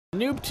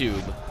Noob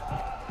Tube.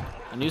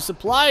 A new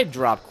supply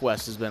drop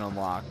quest has been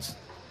unlocked.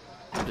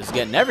 I'm just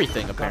getting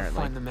everything, apparently.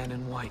 Find the man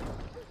in white.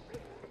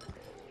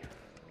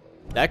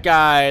 That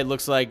guy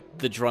looks like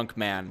the drunk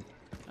man.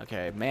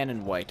 Okay, man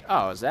in white.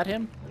 Oh, is that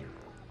him?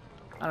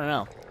 I don't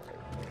know.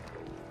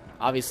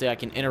 Obviously, I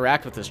can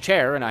interact with this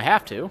chair, and I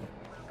have to.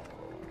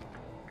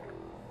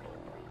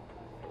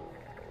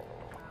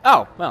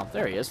 Oh, well,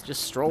 there he is.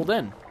 Just strolled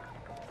in.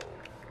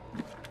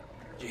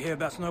 Did you hear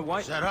about Snow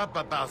White? Shut up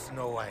about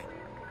Snow White.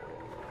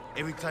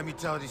 Every time you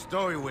tell this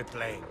story, we're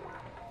playing.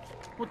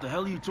 What the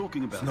hell are you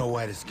talking about? Snow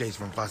White escapes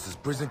from Vaas's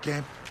prison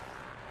camp.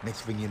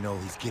 Next thing you know,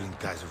 he's killing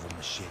guys with a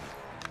machete.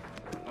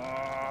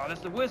 Oh, that's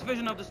the worst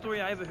version of the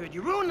story I ever heard.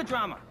 You ruined the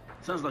drama.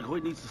 Sounds like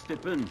Hoyt needs to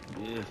step in,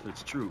 if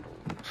it's true.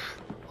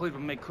 Hoyt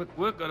would make quick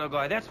work of the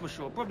guy, that's for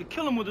sure. Probably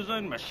kill him with his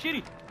own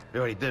machete. He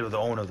already did with the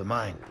owner of the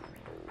mine.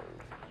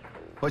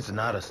 Hoyt's an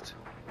artist.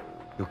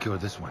 He'll kill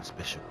this one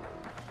special.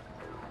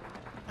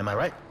 Am I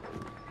right?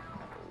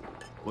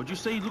 What'd you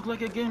say he looked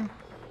like again?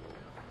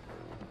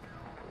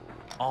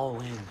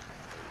 All in.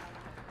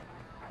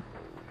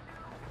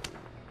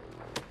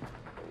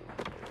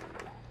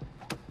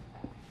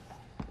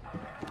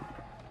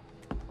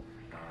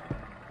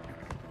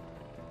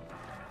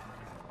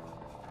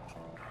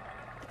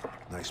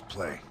 Nice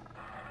play.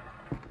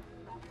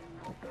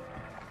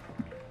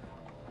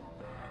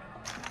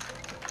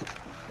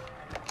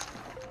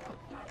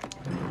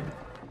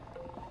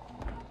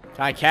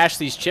 Can I cash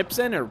these chips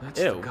in, or That's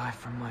ew? the guy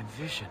from my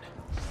vision.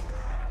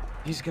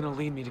 He's gonna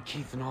lead me to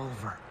Keith and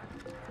Oliver.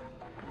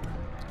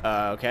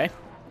 Okay.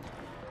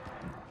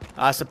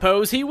 I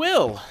suppose he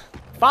will.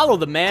 Follow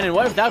the man in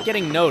white without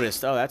getting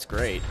noticed. Oh, that's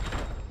great.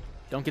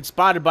 Don't get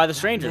spotted by the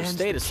strangers.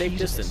 Stay at a safe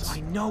distance. I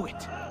know it.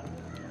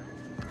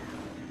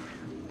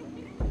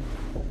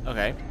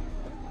 Okay.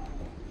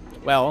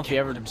 Well, if you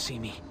ever... Let him see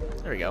me.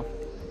 There we go.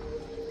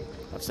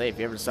 Let's say if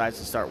he ever decides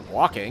to start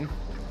walking,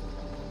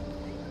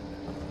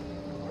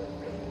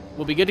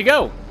 we'll be good to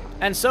go.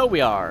 And so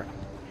we are.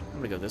 I'm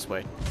gonna go this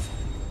way.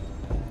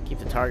 Keep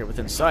the target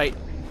within sight.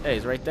 Hey,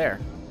 he's right there.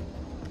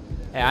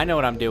 Hey, I know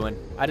what I'm doing.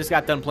 I just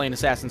got done playing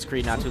Assassin's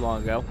Creed not too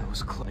long ago. That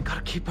was close. I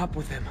gotta keep up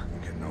with him.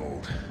 You're getting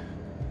old.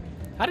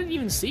 How did he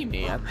even see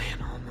me? Oh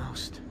man,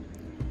 almost.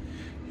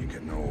 You're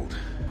getting old.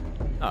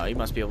 Oh, he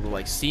must be able to,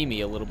 like, see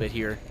me a little bit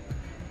here.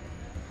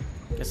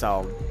 Guess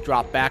I'll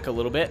drop back a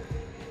little bit.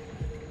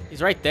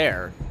 He's right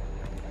there.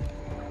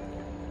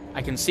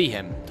 I can see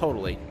him,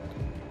 totally.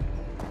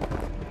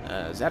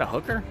 Is that a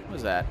hooker? What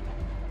is that?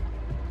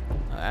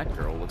 Oh, that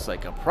girl looks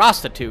like a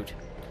prostitute.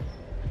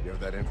 You have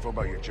that info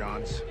about your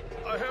Johns?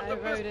 I have the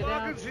best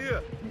bargains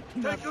here.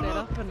 Take a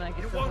look.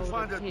 You won't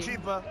find it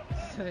cheaper.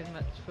 So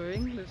much for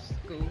English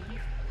school.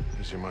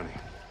 Here's your money.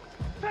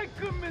 Take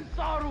him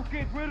inside or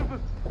get rid of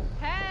him.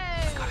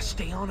 Hey! Gotta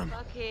stay on him.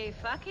 Fucky,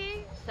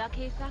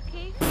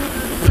 sucky.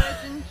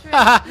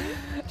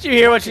 Did you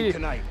hear what she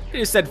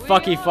just said?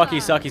 Fucky,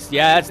 sucky.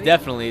 Yeah, that's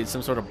definitely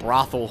some sort of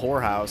brothel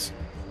whorehouse.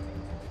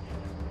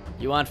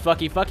 You want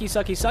fucky,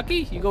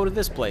 sucky? You go to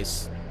this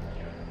place.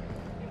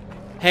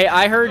 Hey,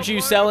 I heard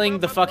you selling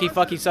the fucky,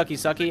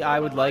 sucky. I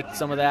would like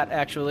some of that,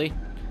 actually.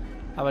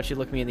 How about you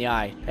look me in the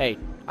eye? Hey,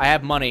 I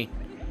have money.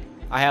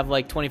 I have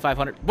like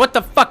 2,500. What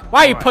the fuck?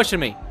 Why are you pushing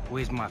me?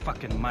 Where's my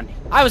fucking money?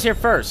 I was here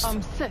first.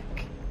 I'm sick.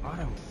 I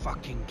don't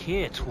fucking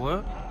care,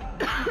 twerp.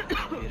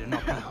 Better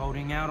not be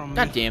holding out on me.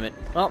 God damn it.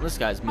 Well, this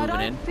guy's I moving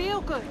don't in.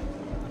 feel good.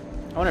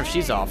 I wonder if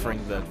she's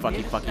offering the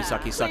fucky,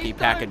 sucky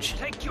package.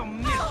 Take your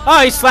miss.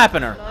 Oh, he's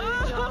slapping her.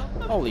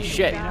 Holy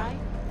shit. You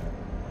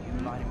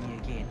lie to me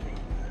again.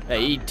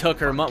 Hey, he took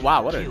her money.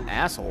 Wow, what an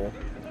asshole.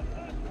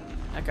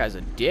 That guy's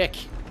a dick.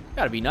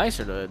 Gotta be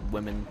nicer to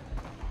women.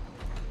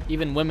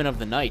 Even women of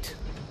the night.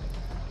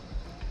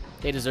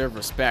 They deserve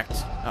respect.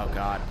 Oh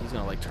god, he's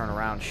gonna like turn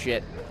around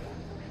shit.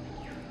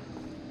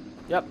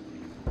 Yep.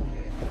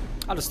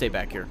 I'll just stay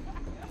back here.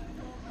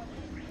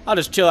 I'll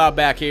just chill out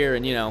back here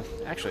and, you know,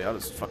 actually I'll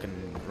just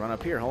fucking run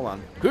up here. Hold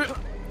on.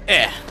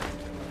 Eh.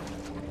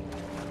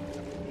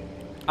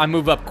 I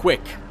move up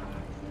quick.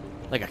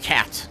 Like a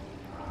cat.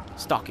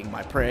 Stalking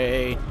my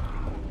prey.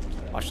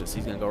 Watch this,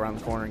 he's gonna go around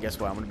the corner and guess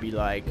what? I'm gonna be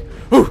like,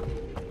 whew!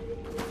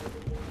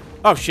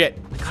 Oh shit.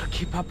 I gotta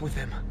keep up with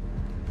him.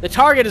 The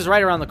target is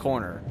right around the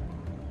corner.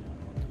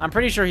 I'm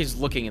pretty sure he's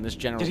looking in this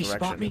general Did he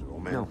direction. spot me? Oh,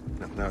 man. No.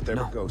 Not there,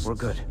 No, but ghosts. we're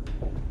good.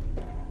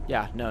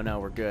 Yeah, no,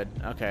 we're good.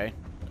 Okay.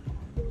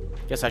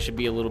 Guess I should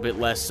be a little bit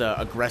less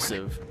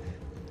aggressive.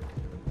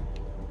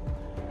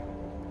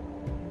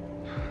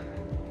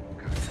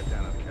 Gotta sit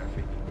down on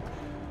cafe.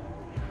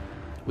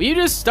 Will you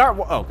just start?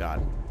 Oh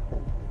god.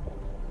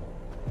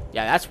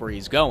 Yeah, that's where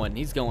he's going.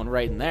 He's going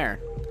right in there.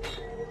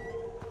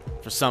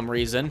 For some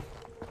reason.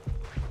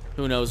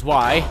 Who knows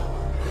why.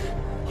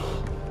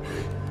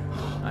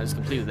 I just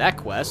completed that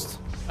quest.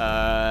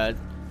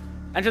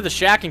 Enter the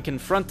shack and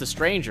confront the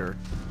stranger.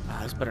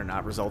 This better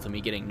not result in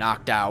me getting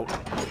knocked out.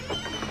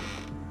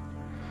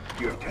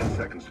 You have 10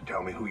 seconds to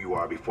tell me who you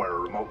are before I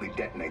remotely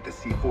detonate the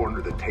C4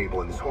 under the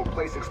table and this whole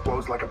place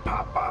explodes like a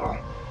pop bottle.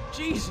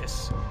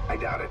 Jesus! I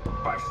doubt it.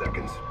 5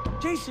 seconds.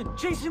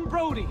 Jason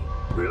Brody!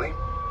 Really?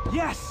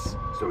 Yes!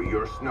 So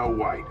you're Snow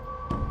White.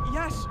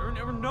 Yes, or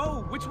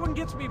no. Which one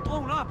gets me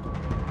blown up?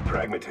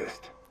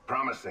 Pragmatist.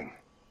 Promising.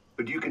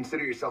 But do you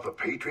consider yourself a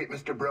patriot,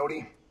 Mr.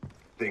 Brody?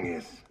 Thing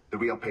is, the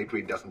real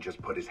patriot doesn't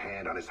just put his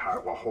hand on his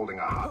heart while holding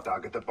a hot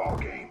dog at the ball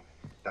game.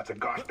 That's a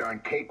gosh darn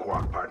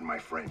cakewalk, pardon my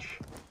French.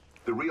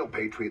 The real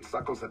patriot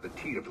suckles at the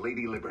teat of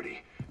Lady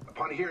Liberty.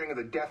 Upon hearing of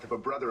the death of a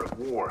brother of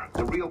war,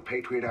 the real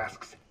patriot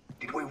asks,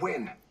 "Did we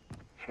win?"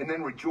 And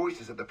then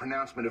rejoices at the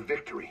pronouncement of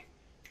victory.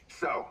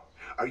 So,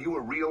 are you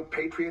a real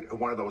patriot or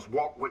one of those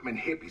Walt Whitman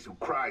hippies who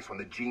cries when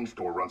the jean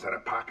store runs out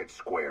of pocket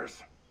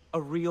squares?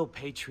 A real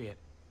patriot.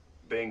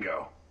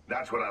 Bingo.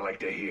 That's what I like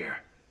to hear.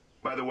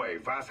 By the way,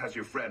 Vaas has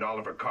your friend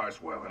Oliver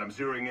Carswell, and I'm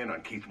zeroing in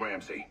on Keith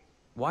Ramsey.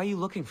 Why are you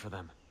looking for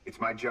them?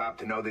 It's my job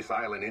to know this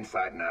island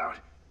inside and out.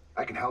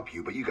 I can help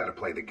you, but you gotta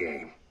play the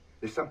game.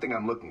 There's something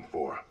I'm looking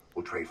for.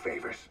 We'll trade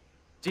favors.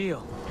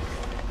 Deal.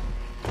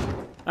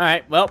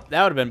 Alright, well,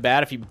 that would have been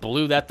bad if you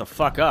blew that the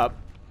fuck up.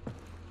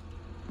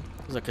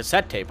 There's a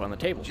cassette tape on the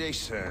table.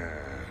 Jason.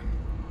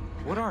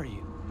 What are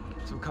you?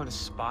 Some kind of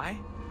spy?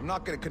 I'm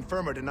not gonna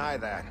confirm or deny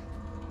that.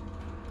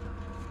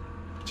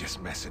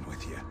 Just messing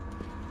with you.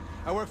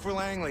 I work for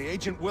Langley,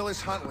 Agent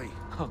Willis Huntley.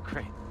 Oh,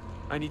 great.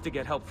 I need to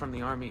get help from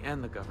the Army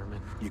and the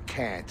government. You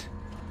can't.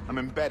 I'm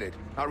embedded,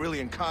 not really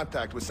in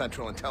contact with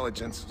Central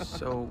Intelligence.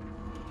 So,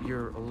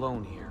 you're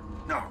alone here?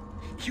 No.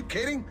 You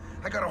kidding?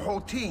 I got a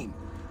whole team.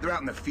 They're out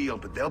in the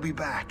field, but they'll be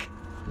back.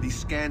 These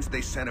scans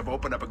they sent have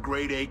opened up a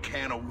grade A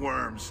can of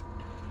worms.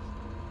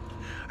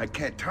 I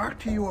can't talk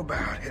to you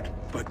about it,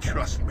 but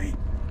trust me,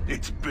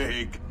 it's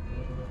big.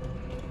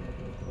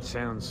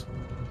 Sounds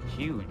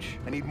huge.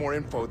 I need more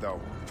info,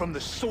 though, from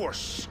the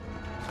source.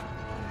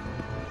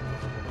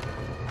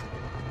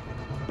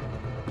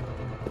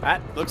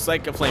 That looks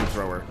like a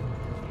flamethrower.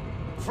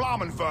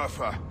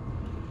 Flammenwerfer.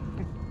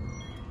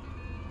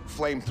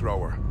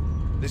 Flamethrower.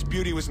 This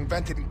beauty was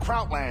invented in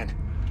Krautland.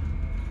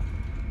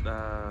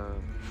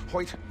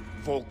 Hoyt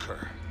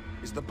Volker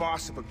is the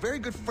boss of a very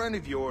good friend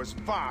of yours,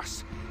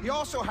 Vaas. He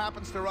also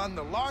happens to run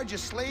the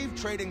largest slave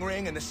trading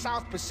ring in the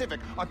South Pacific.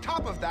 On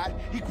top of that,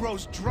 he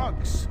grows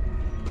drugs.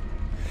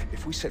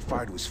 If we set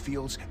fire to his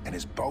fields and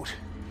his boat,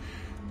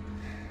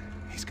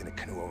 he's gonna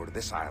canoe over to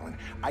this island.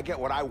 I get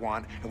what I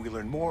want, and we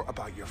learn more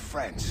about your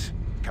friends.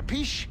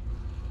 Capiche?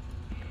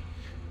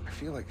 I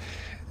feel like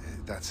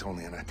that's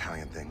only an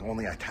Italian thing.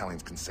 Only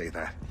Italians can say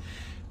that.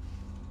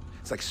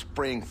 It's like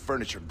spraying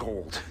furniture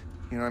gold.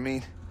 You know what I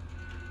mean?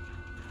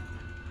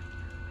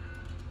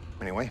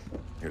 Anyway,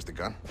 here's the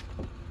gun.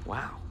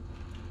 Wow.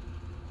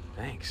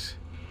 Thanks.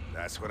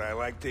 That's what I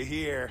like to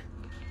hear.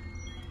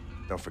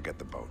 Don't forget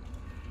the boat.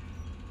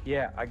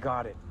 Yeah, I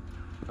got it.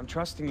 I'm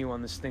trusting you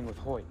on this thing with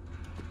Hoyt.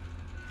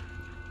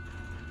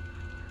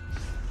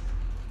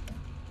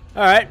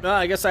 Alright, well,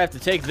 I guess I have to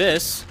take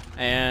this,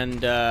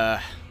 and,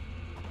 alright,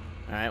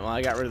 well,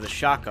 I got rid of the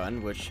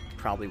shotgun, which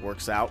probably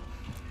works out.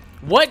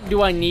 What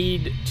do I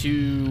need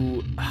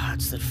to...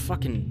 it's that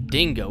fucking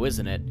dingo,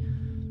 isn't it?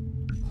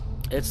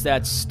 It's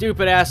that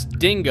stupid-ass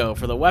dingo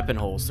for the weapon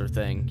holster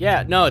thing.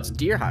 Yeah, no, it's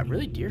deer hide.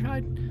 Really, deer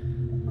hide?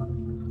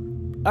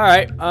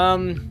 Alright,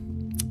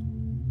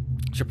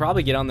 should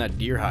probably get on that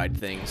deer hide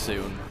thing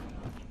soon.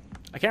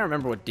 I can't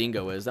remember what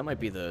dingo is. That might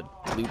be the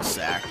loot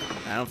sack.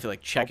 I don't feel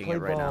like checking it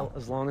right now.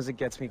 As long as it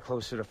gets me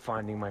closer to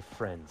finding my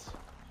friends.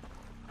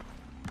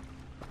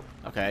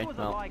 Okay,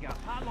 well,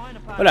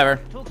 whatever.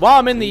 While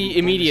I'm in the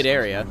immediate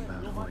area.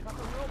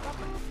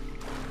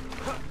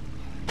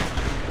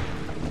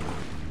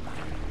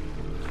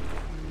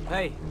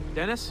 Hey,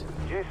 Dennis?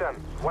 Jason,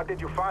 what did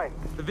you find?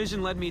 The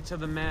vision led me to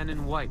the man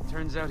in white.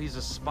 Turns out he's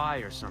a spy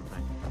or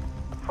something.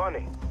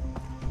 Funny.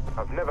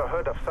 I've never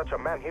heard of such a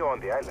man here on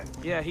the island.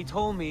 Yeah, he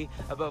told me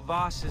about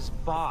Vaas's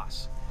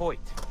boss,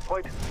 Hoyt.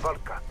 Hoyt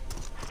Volker.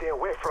 Stay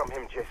away from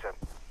him, Jason.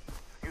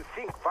 You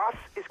think Vaas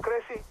is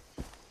crazy?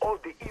 All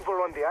the evil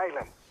on the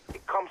island,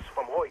 it comes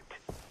from Hoyt.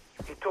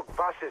 He took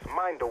Vaas's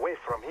mind away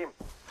from him.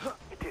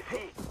 It is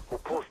he who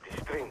pulls the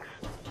strings.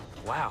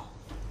 Wow.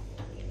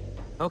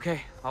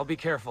 Okay, I'll be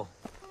careful.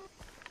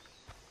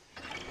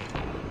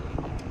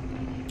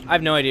 I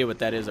have no idea what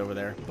that is over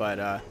there, but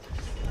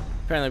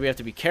apparently we have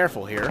to be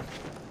careful here.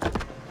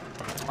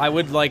 I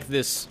would like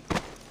this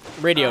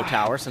radio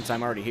tower since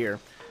I'm already here.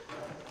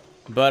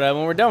 But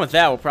when we're done with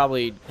that, we'll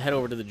probably head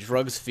over to the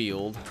drugs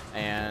field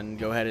and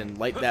go ahead and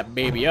light that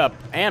baby up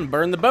and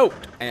burn the boat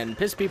and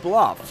piss people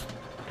off,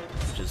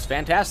 which is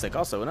fantastic.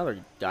 Also,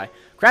 another guy.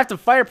 Craft a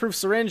fireproof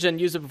syringe and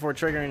use it before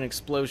triggering an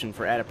explosion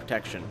for added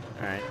protection.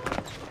 All right.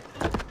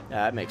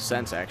 Yeah, that makes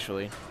sense,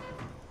 actually.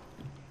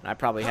 I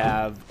probably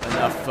have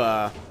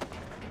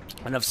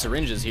enough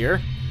syringes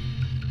here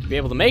to be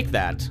able to make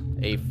that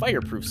a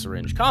fireproof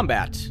syringe.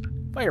 Combat.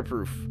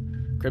 Fireproof.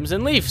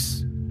 Crimson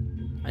leaves.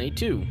 I need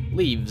 2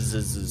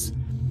 leaves.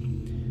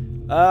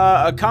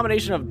 A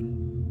combination of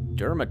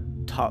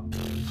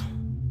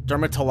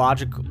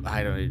dermatological.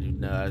 I don't even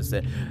know. Is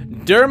that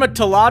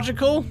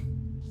dermatological?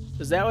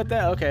 Is that what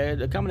that? Okay,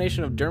 a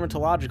combination of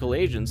dermatological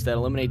agents that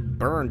eliminate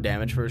burn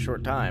damage for a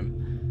short time.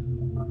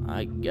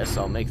 I guess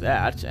I'll make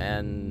that,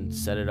 and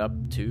set it up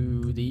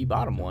to the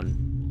bottom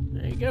one.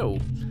 There you go.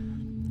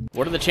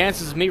 What are the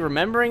chances of me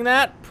remembering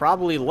that?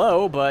 Probably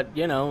low, but,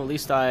 you know, at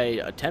least I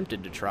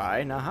attempted to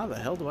try. Now, how the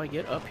hell do I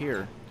get up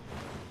here?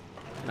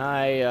 Can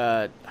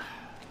I,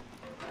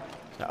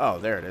 oh,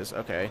 there it is.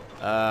 Okay.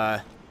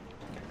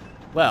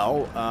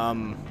 Well,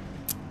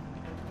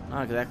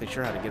 not exactly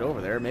sure how to get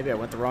over there. Maybe I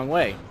went the wrong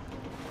way.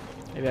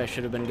 Maybe I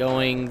should have been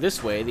going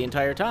this way the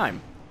entire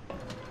time.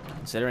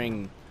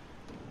 Considering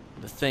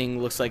the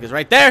thing looks like it's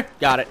right there.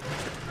 Got it.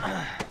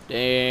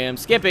 Damn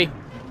Skippy.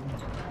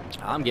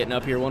 I'm getting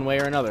up here one way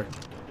or another.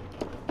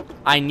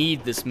 I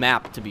need this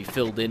map to be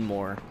filled in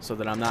more so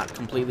that I'm not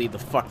completely the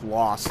fuck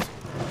lost.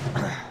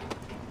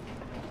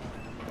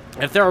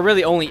 If there are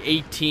really only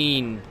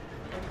 18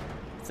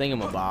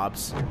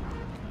 thingamabobs,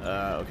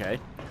 okay.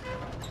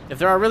 If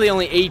there are really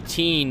only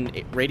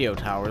 18 radio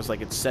towers,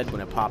 like it said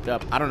when it popped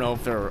up, I don't know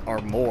if there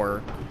are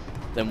more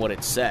than what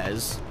it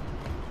says.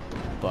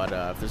 But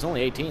if there's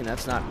only 18,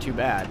 that's not too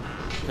bad.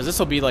 Because this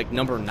will be like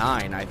number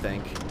 9, I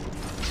think.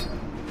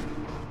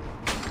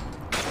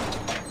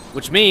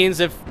 Which means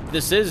if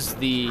this is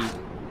the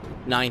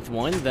 9th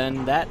one,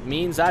 then that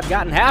means I've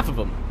gotten half of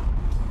them.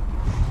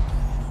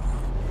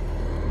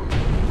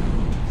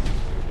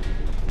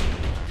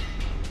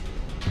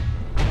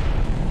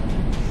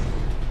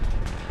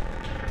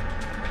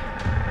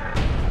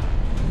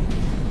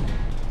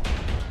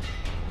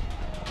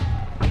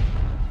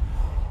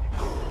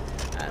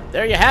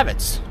 There you have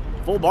it.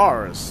 Full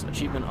bars.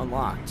 Achievement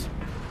unlocked.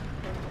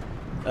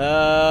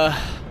 I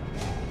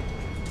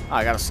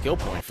got a skill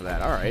point for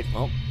that. Alright,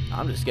 well,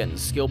 I'm just getting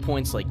skill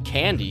points like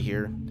candy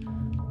here.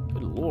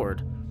 Good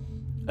lord.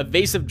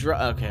 Evasive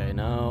okay,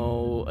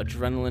 no.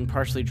 Adrenaline,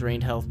 partially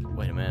drained health.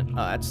 Wait a minute. Oh,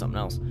 that's something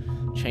else.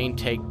 Chain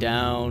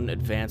takedown,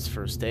 advanced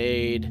first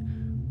aid,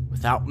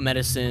 without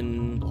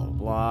medicine, blah,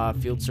 blah,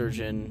 blah. Field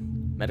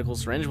surgeon, medical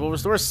syringe will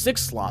restore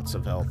 6 slots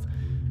of health.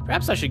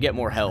 Perhaps I should get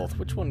more health.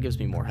 Which one gives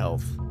me more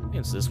health? I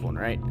think it's this one,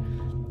 right?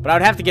 But I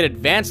would have to get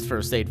advanced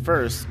first aid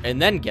first,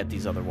 and then get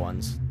these other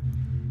ones.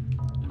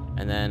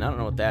 And then, I don't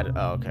know what that...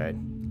 Oh, okay.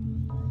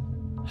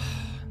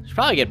 Should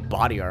probably get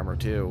body armor,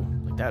 too.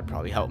 Like, that would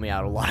probably help me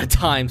out a lot of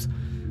times,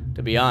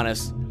 to be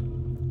honest.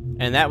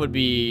 And that would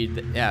be...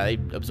 Yeah, they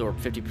absorb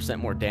 50%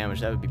 more damage.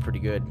 That would be pretty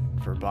good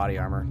for body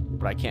armor.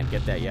 But I can't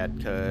get that yet,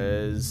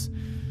 because...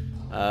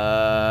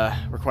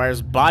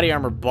 requires body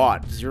armor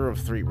bought. 0 of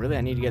 3. Really?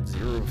 I need to get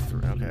 0 of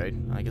 3. Okay.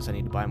 I guess I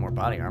need to buy more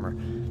body armor.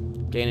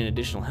 Gain an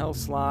additional health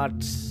slot.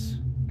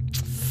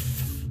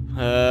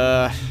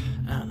 I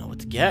don't know what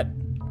to get.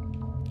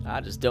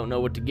 I just don't know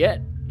what to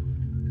get.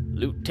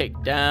 Loot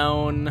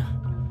takedown.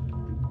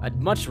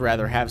 I'd much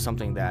rather have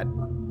something that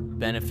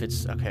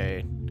benefits...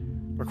 Okay.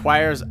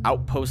 Requires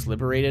outpost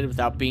liberated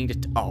without being...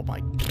 Oh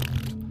my...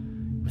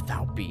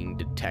 Without being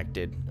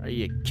detected. Are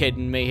you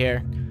kidding me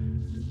here?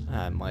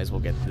 I might as well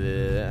get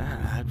the...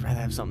 I'd rather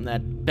have something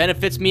that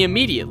benefits me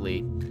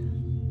immediately.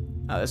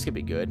 Oh, this could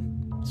be good.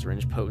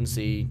 Syringe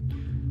potency.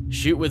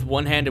 Shoot with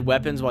one-handed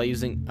weapons while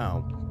using...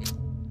 Oh.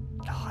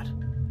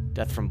 God.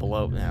 Death from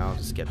below. Now I'll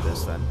just get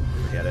this then.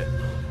 Forget it.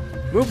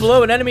 Move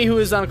below an enemy who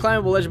is on a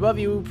climbable ledge above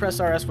you. Press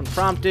RS when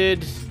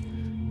prompted.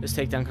 This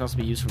takedown can also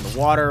be used from the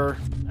water.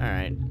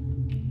 Alright.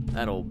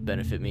 That'll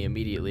benefit me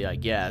immediately, I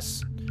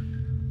guess.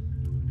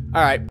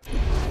 Alright.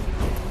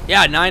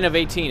 Yeah, 9 of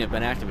 18 have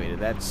been activated.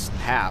 That's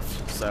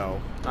half. So,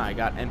 I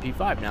got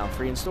MP5 now,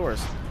 free in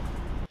stores.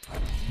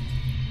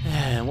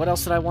 And what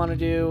else did I want to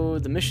do?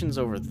 The mission's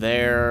over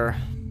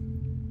there.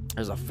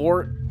 There's a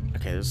fort.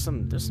 Okay, there's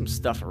some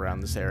stuff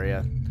around this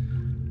area.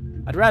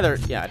 I'd rather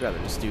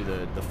just do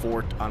the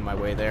fort on my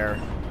way there.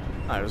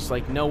 There's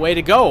like no way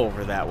to go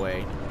over that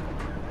way.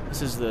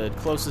 This is the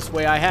closest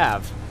way I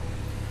have.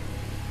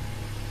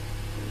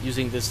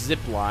 Using this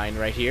zip line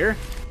right here.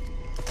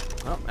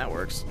 Oh, that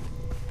works.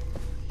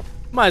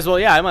 Might as well,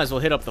 yeah, I might as well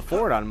hit up the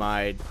fort on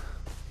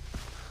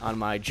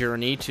my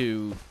journey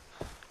to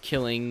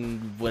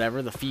killing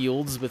whatever, the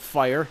fields with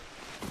fire.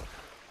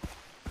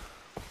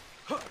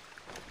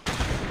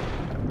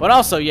 But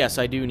also, yes,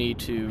 I do need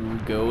to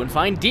go and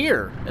find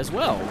deer as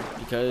well,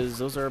 because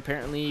those are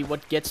apparently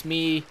what gets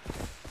me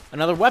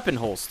another weapon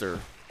holster.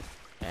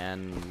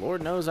 And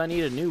Lord knows I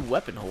need a new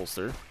weapon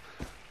holster,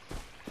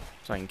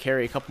 so I can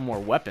carry a couple more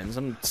weapons.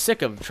 I'm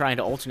sick of trying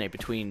to alternate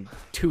between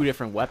 2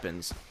 different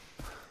weapons.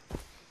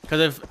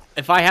 Because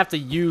if I have to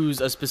use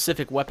a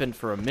specific weapon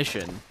for a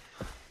mission,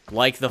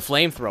 like the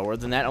flamethrower,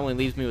 then that only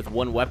leaves me with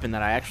 1 weapon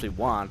that I actually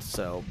want,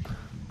 so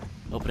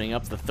opening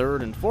up the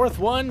 3rd and 4th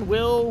one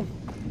will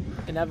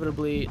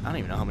inevitably... I don't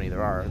even know how many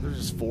there are. There's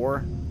just 4.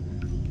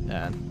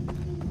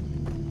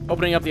 And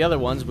opening up the other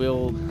ones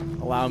will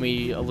allow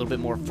me a little bit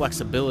more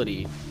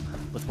flexibility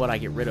with what I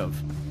get rid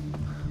of.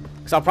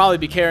 Because I'll probably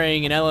be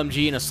carrying an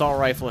LMG, an assault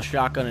rifle, a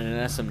shotgun, and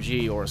an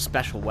SMG, or a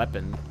special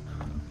weapon.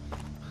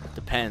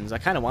 Depends. I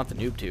kind of want the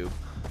noob tube.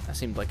 That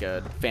seemed like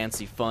a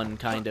fancy, fun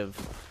kind of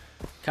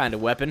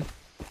weapon.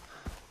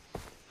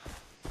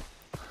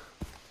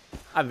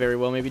 I very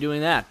well may be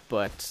doing that,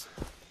 but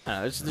I don't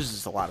know, there's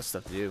just a lot of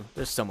stuff to do.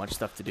 There's so much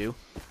stuff to do.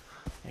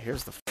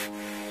 Here's the...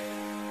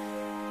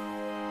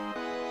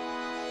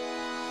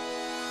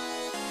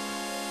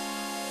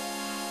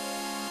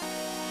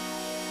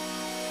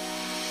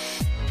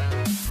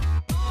 Bye.